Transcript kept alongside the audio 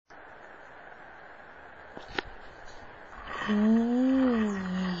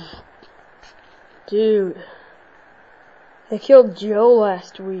Dude, they killed Joe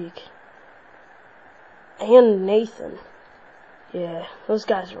last week. And Nathan. Yeah, those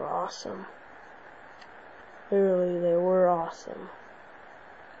guys were awesome. Literally, they were awesome.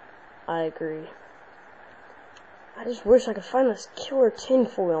 I agree. I just wish I could find this killer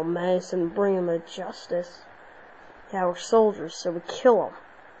tinfoil menace and bring him to justice. Yeah, we're soldiers, so we kill him.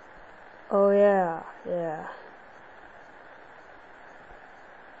 Oh yeah.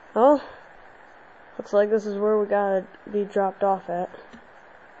 Well, looks like this is where we gotta be dropped off at.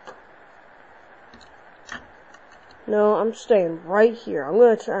 No, I'm staying right here. I'm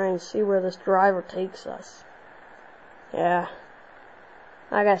gonna try and see where this driver takes us. Yeah,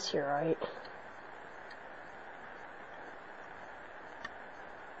 I guess you're right.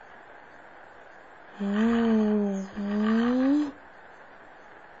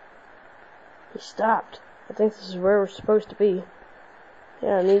 He stopped. I think this is where we're supposed to be.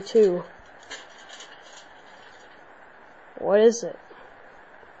 Yeah, me too. What is it?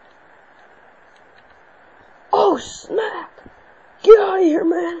 Oh, snap! Get out of here,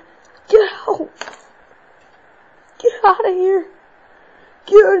 man! Get out! Get out of here!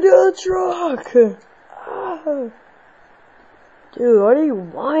 Get into the truck! Ah. Dude, what are you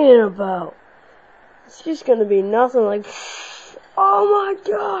whining about? It's just gonna be nothing like... Oh my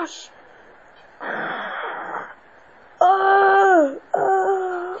gosh!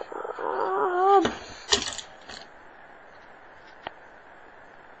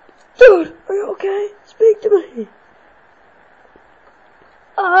 Dude, are you okay? Speak to me.